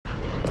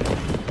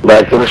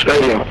Back to the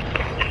stadium.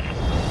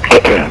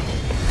 Let's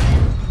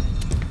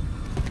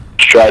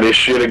try this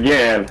shit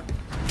again.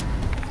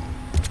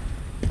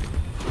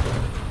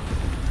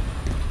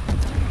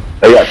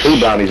 They got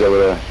 2 bounties over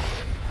there.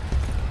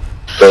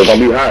 So it's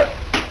gonna be hot.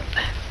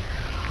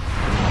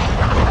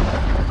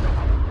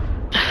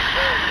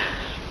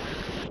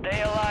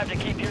 Stay alive to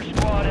keep your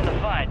squad in the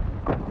fight.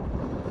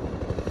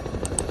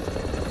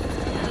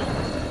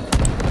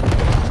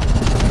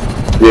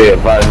 Yeah,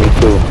 probably me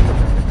too.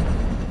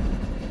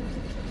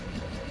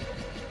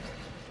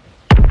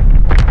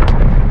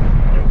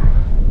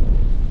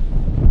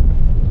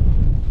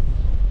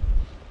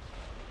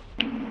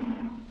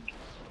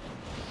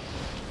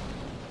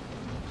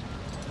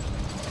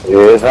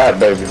 Yeah, it's hot,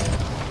 baby.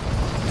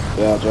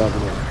 Yeah, I'll drop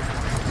it in.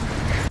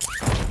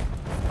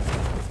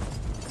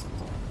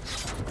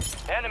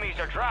 Enemies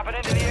are dropping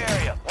into the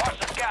area. Watch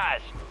the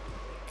skies.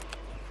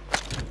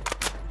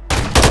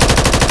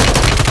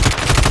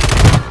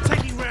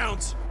 Taking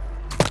rounds.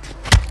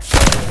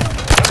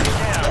 Target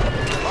down.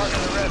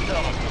 Marking the rest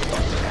of them.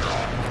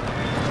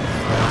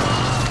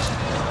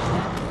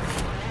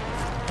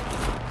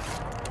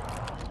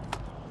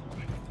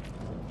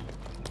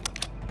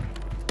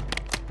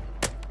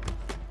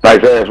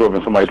 Nice ass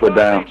whooping somebody put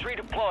down. Squad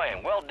mates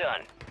redeploying. Well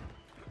done.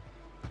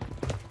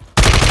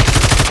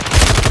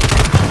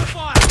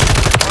 Fire. Mark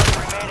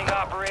the remaining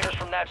operators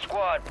from that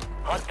squad.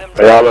 Hunt them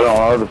They all down.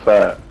 are on the other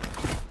side.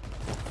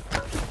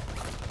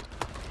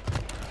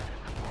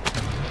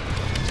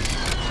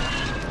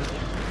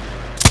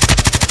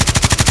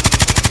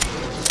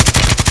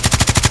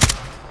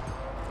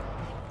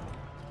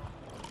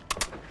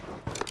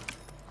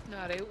 No,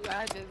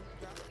 I just.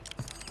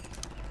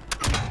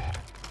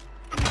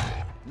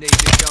 Need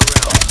to go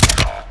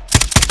round.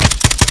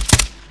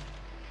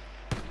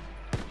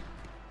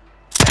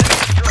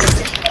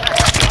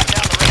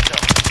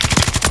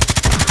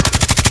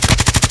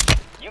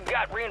 You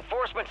got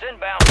reinforcements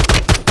inbound.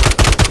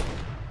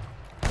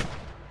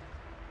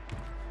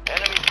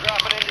 Enemies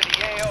dropping into the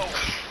AO.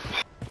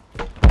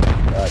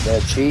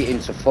 They're cheating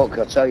to fuck,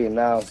 I tell you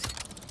now.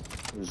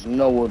 There's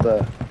no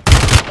other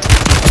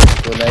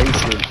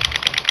explanation.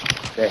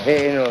 They're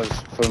hitting us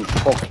from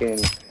fucking...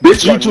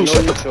 Bitch, you too,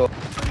 shut the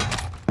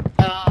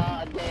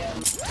Ah,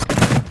 damn.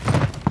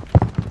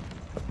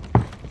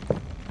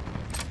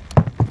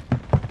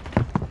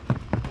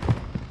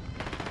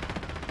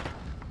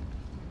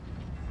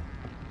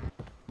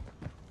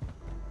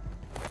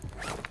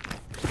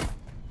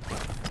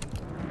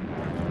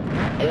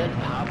 It's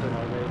popping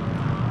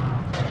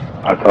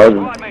already. I told you.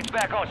 Squad mates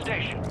back on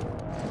station.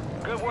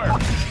 Good work.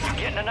 You're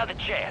getting another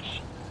chance.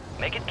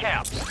 Make it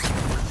count.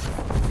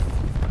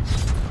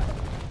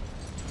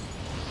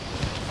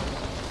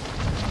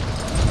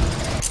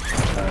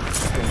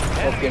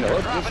 Fucking hood,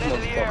 this Dropping into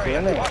the motherfucker,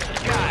 area. innit? Watch the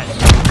skies.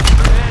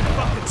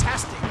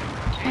 Fantastic.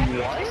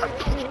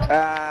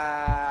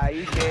 Ah,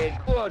 you did.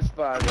 Good,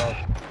 Sparrow.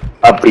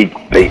 I beat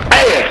the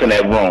ass in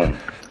that room.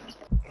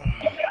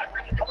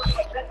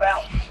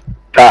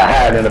 Got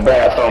hiding in the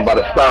bathroom by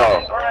the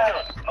stall.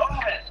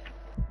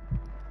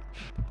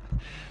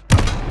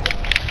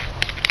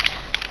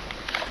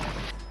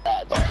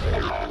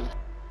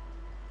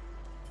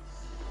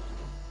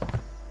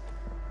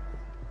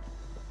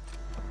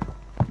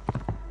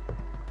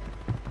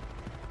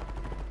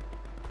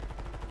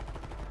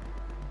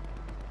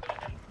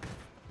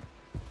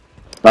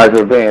 Nice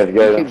little dance, He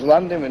together. keeps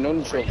landing with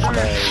nunchucks, Go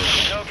mate.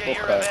 get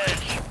your Fucker.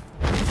 revenge.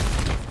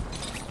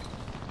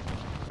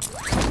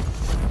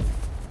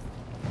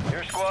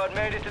 Your squad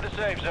made it to the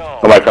safe zone.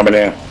 Somebody coming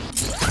in.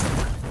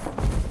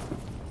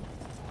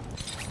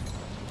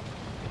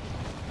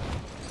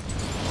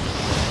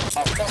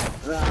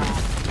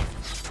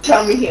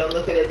 Tell me he don't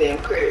look at that damn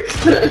crib.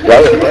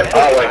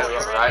 Always.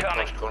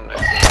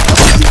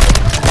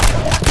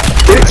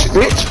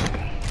 Bitch.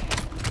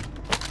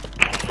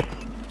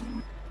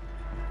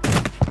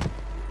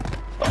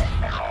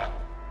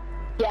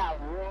 Yeah,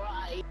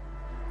 right.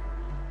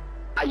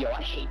 Yo,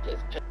 I hate this.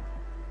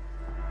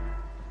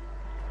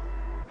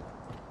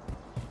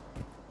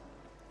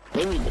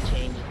 They need to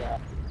change that.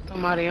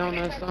 Somebody on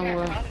there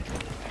somewhere.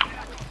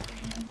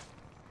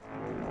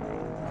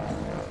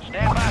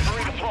 Stand by for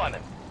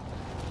redeployment.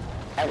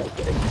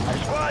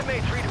 Squad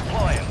mates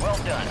redeploying. Well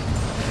done.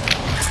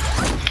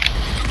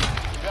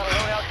 Got a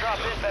loadout drop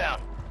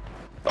inbound.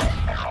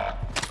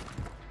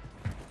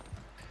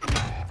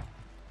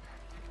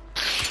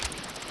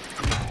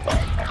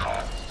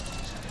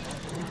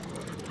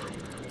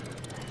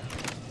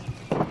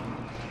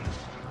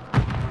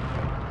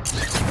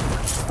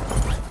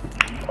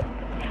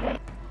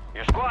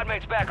 Your squad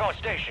mates back on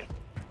station.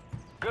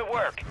 Good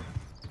work.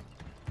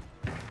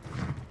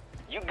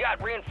 You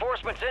got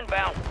reinforcements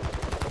inbound.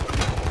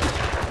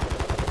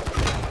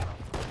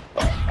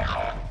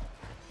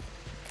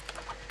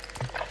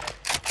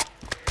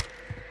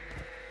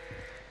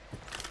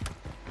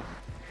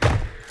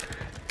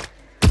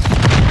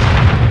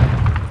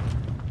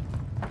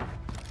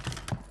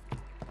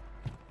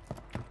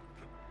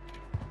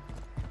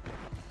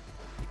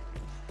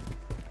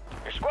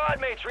 Your squad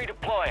mates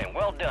redeploying.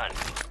 Well done.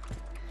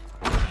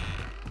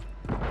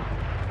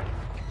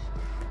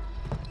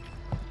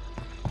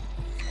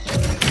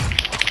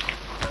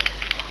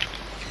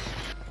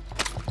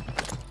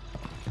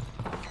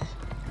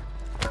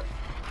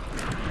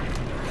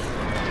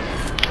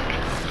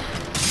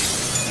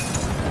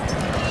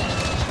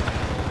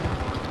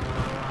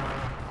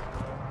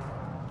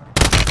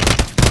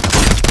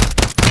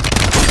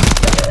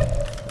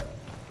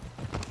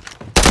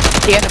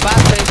 He had the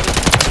box station.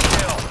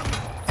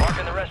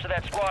 Marking the rest of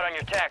that squad on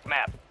your TAC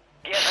map.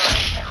 Get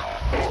hunting.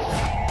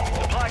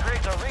 Supply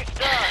crates are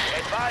restocked.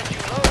 Advise you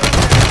load up.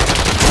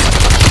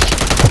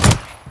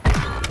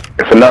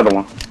 It's another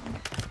one.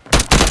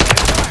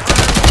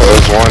 Oh,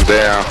 there's one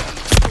down.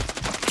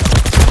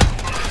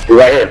 You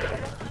right here.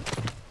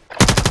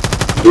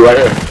 You right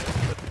here.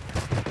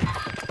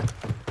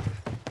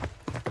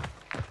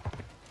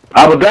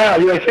 I was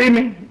down. You ain't see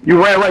me?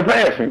 You ran right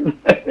past me.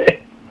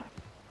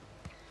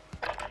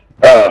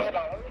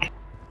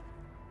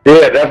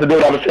 Yeah, that's the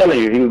dude I was telling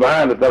you. He was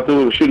behind us. That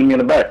dude was shooting me in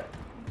the back.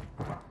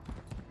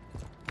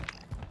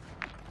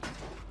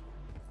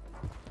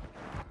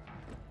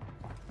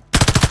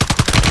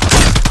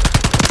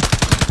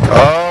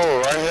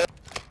 Oh, right here.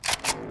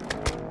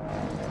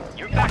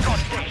 You're back on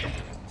station.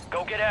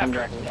 Go get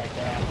after it.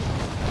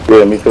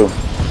 Yeah, me too.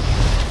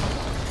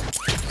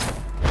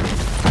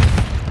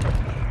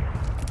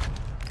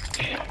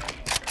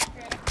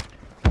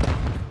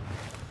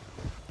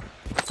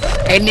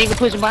 Hey, nigga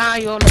pushing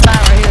behind you on the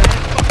side right here.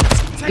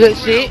 Good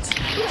shit.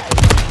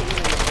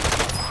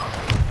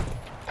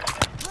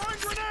 Throwing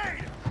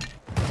grenade!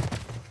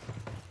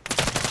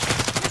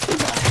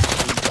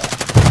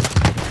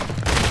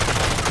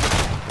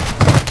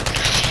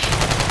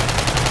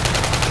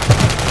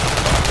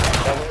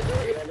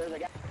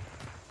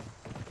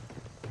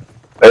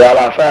 They all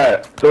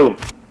outside, too.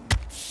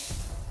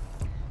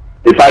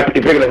 He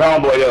picking his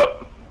homeboy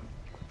up.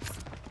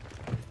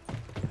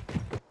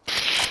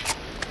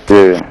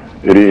 Yeah,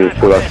 it is,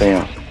 too. I see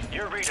him.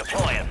 You're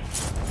redeploying.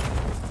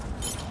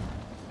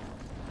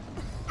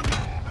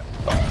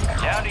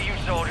 Down to you,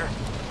 soldier.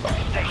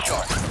 Stay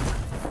sharp.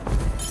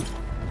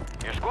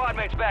 Your squad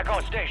mate's back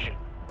on station.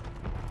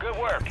 Good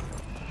work.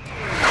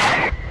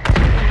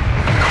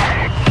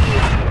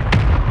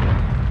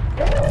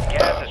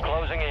 Gas is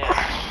closing in.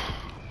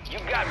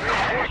 You've got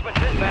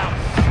reinforcements inbound.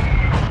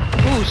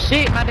 Ooh,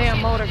 shit, my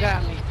damn motor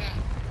got me.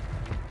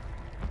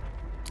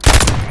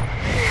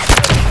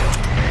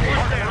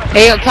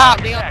 They up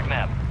top, they up.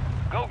 Map.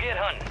 Go get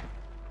hunting.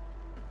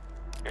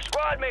 Your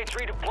squad mate's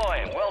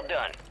redeploying. Well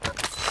done.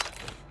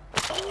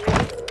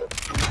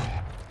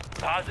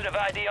 Positive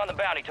ID on the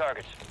bounty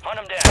targets. Hunt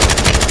them down.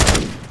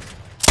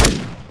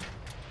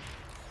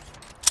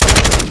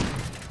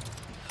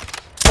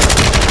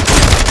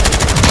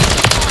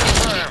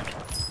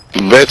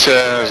 Bitch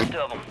ass. Rest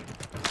of 'em.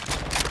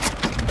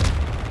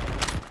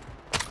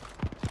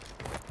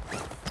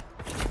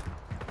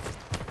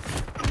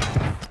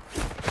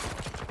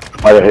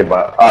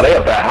 Oh, they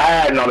up there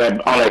hiding on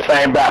that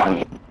same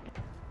balcony.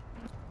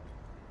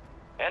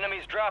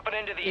 Enemies dropping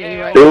into the Yeah,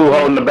 AO. right. Dude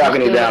holding the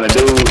balcony down, and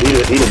dude,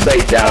 he the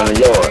bait down in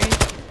the yard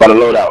by the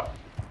loadout.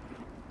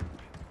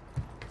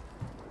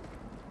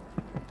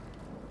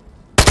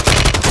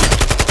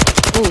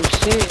 Ooh,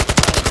 shit.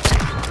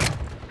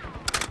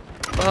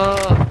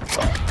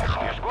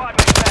 Your squad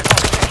mate's back on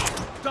station.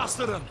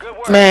 Dusted him! Good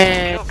work.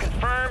 Man. Kill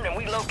confirmed, and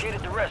we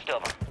located the rest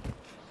of them.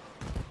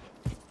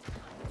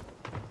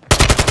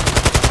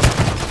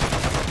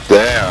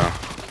 Damn.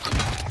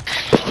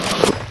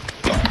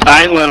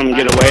 I ain't let them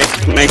get away.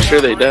 Make sure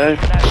they die.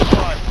 That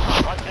squad.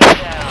 Hunt them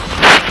down.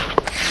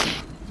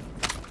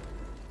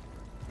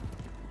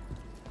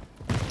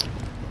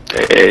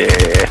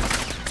 Yeah.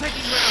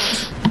 Taking rounds!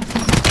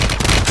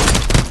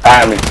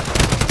 Behind me.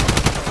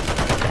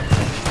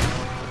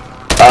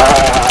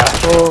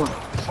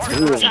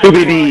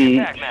 Stupid.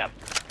 Attack map.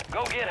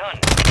 Go get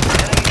hunting.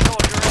 Enemy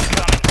soldier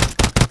incoming.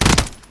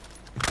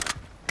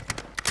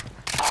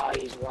 Oh,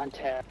 he's one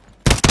tap.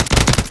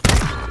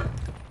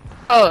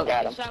 Oh, he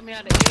shot me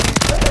out of the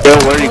Yo,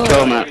 where did he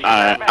kill him at?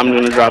 Alright, I'm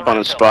gonna drop on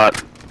the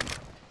spot.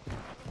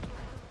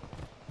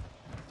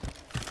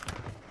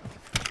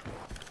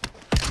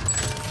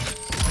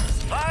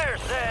 Fire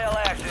sale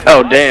active.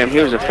 Oh, damn, he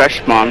was a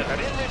fresh spawn.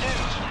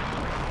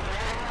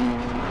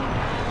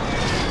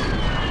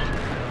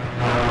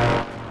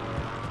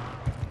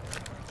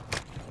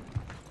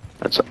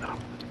 That's a...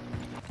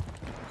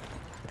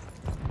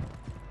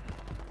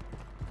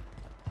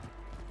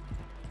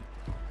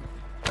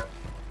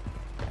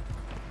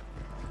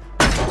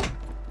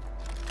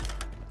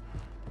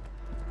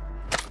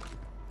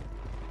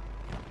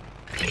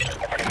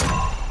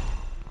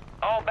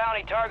 All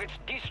bounty targets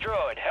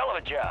destroyed. Hell of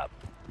a job.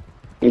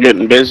 I'm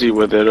getting busy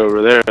with it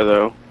over there,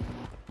 though.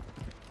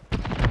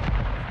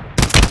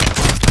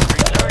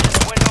 Resurgence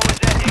window is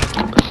ending.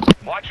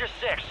 Watch your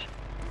six.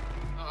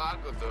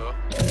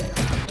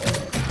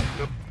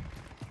 Kill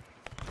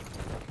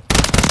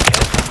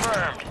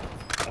confirmed.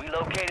 We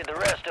located the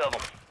rest of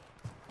them.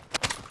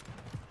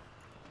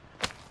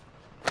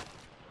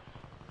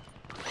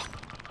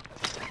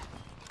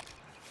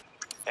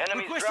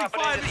 Enemies Requesting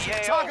dropping fire into mission. the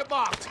AO. Target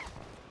marked.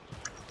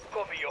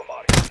 Copy your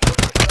mark.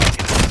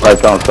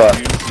 Lights on top.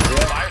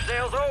 Fire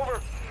sale's over.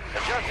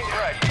 Adjusting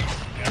price.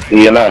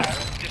 E&I.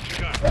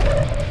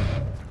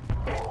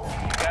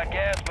 Got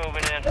gas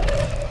moving in.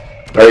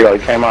 There you go, he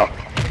came out.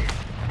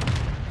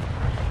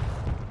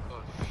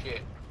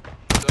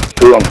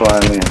 Two I'm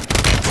flying in.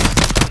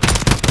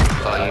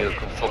 Oh, you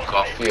can fuck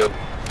off, you.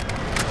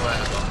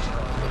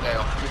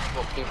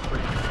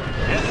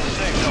 Head to the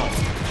safe zone.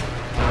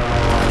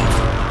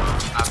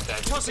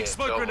 Tossing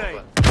smoke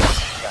grenade.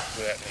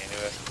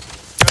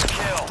 Good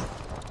kill.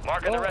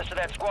 Marking the rest of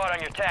that squad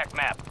on your TAC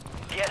map.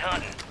 Get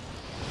hunting.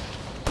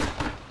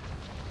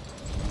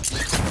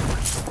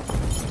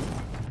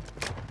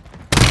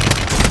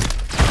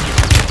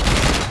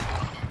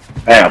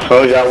 Damn,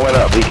 so y'all went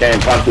up. He came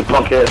punch the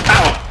punk ass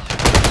out.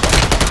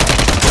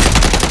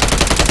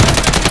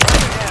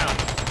 Down.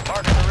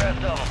 Marking the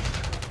rest of them.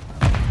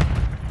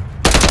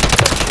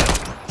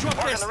 Drop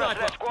Marking this the rest of sniper.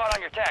 that squad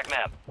on your TAC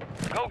map.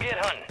 Go get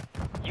hunting.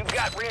 You've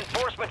got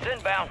reinforcements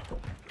inbound.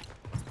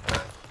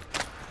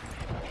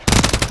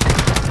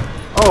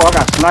 Oh, I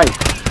got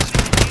sniped.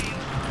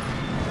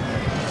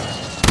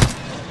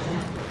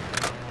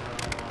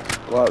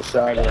 Go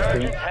outside, I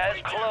Resurgence think. has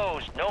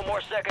closed. No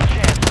more second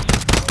chances.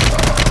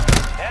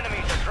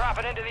 Enemies are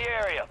dropping into the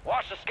area.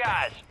 Watch the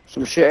skies.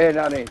 Some shit here,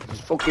 Danny.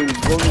 There's fucking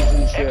guns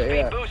and shit XP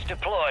here. boost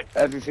deployed.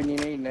 Everything you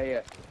need in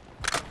here.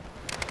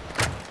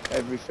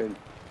 Everything.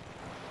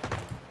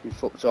 You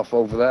fucked off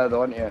over there,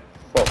 though, aren't you?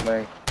 Fuck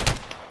me.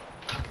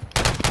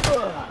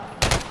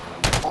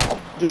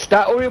 Just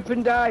start hurry up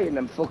and die and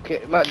then fuck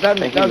it. Dan,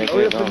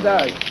 hurry up and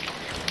die.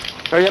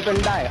 Hurry up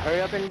and die.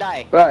 Hurry up and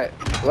die. Right,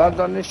 land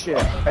on this shit.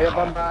 Hurry up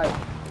and die.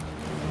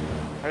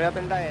 Hurry up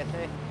and die, I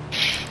say.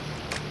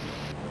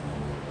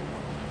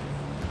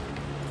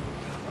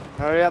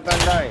 Hurry up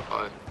and die.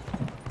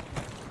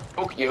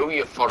 Fuck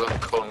you foreign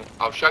cunt.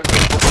 I'll shank you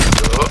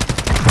fucking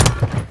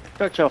up.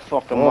 Shut your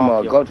fucking Oh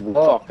mouth, my God, you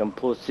what? fucking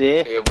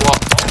pussy. Hey,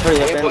 what?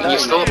 Hurry up Hey, and but die. you're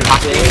still you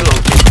packing pussy. me,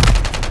 look.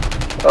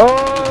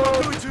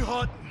 Oh! Going too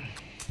hot.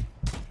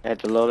 Had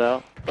to load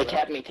out. Oh,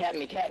 tap me, tap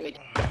me, tap me.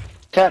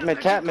 Tap me,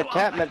 tap me,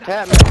 tap me,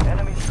 tap me.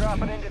 Enemies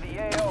dropping into the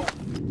AO.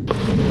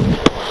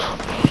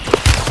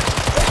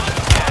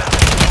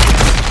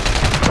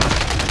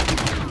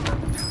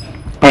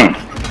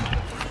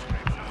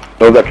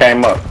 Those that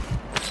came up.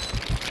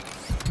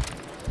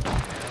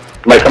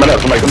 Somebody coming up,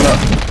 somebody coming up.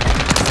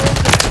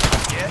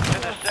 Get to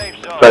the safe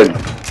zone. Save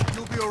me.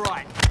 You'll be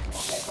alright.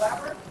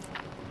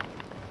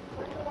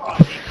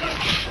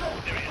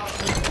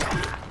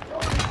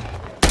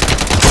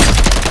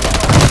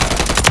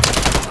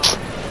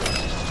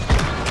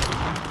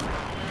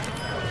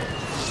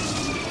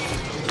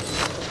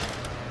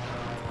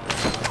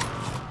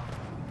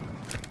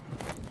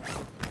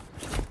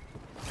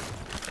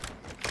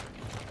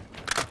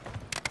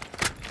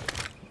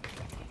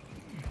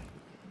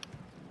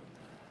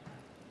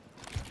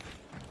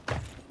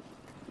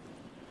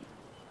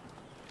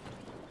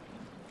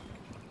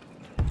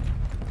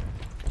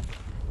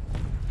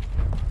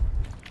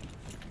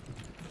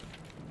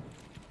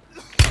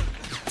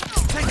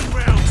 Taking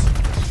rounds.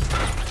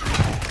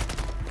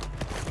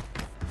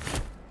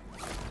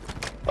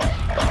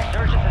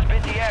 Resurgence has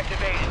been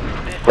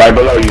deactivated. This Right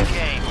below is you. the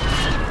game.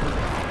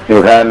 He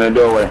was hiding in the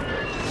doorway.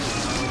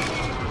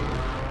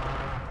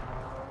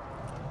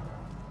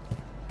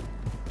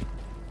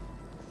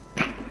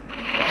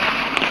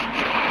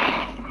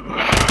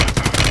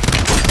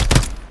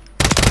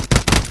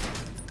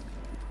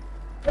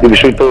 You can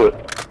shoot through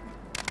it.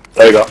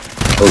 There you go.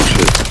 Oh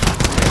shit.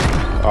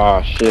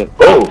 Oh shit.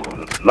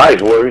 Oh,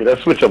 nice, Worry. That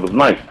switch up was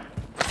nice.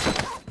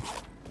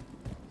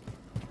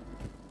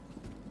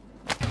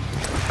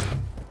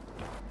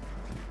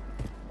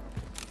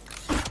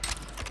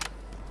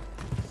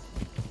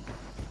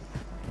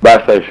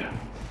 Buy station.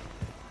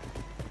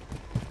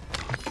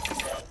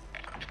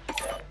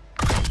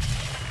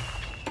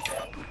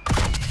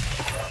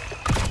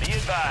 Be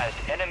advised,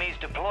 enemies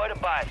deployed a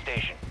buy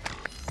station.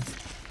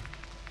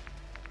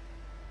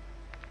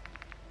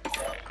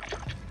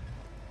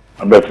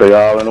 I bet they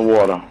all in the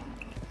water.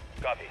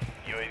 Copy.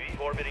 UAV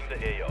orbiting the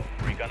AO.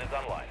 Recon is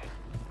online.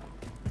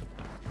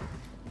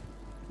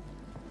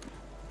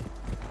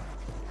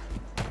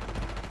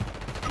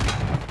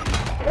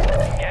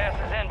 Gas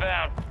is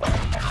inbound.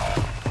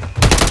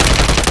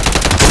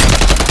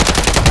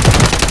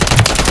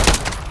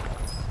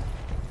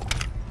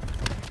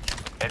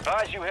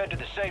 Advise you head to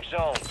the safe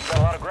zone. Got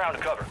a lot of ground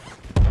to cover.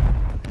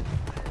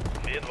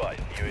 Be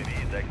advised,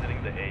 UAV is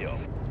exiting the AO.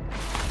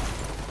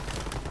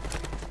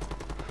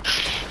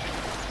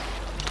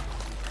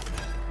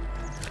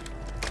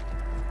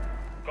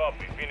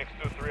 Copy. Phoenix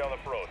 2-3 on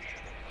approach.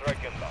 Strike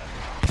inbound.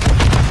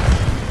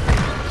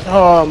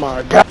 Oh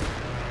my god.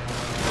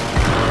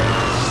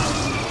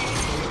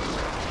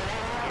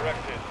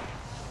 Directed.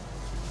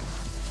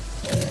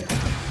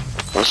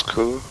 That's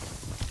cool.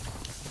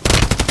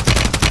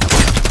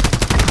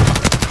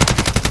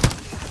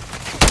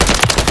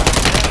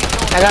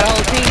 I got a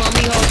whole team on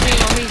me, whole team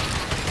on me.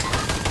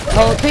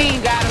 Whole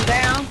team got him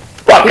down.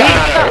 Fuck He out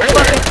stop of here.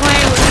 fucking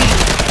playing with me.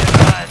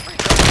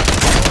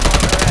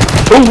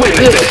 Who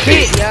witnessed Good that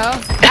shit, shit? yo.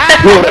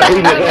 Who that who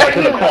just ass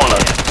in the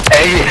corner?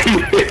 Hey,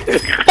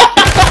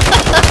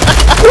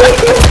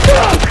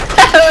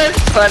 That was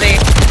funny.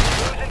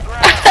 Losing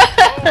ground.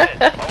 Move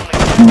it.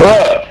 Only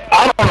bruh, I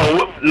don't know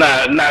what,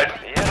 nah, the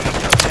enemy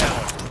took down,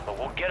 but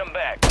we'll get them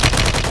back.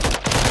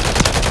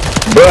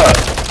 bruh,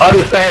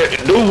 understand,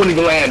 dude wasn't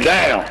even laying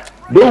down.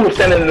 Dude was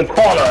standing in the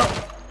corner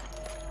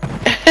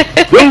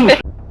Deuce.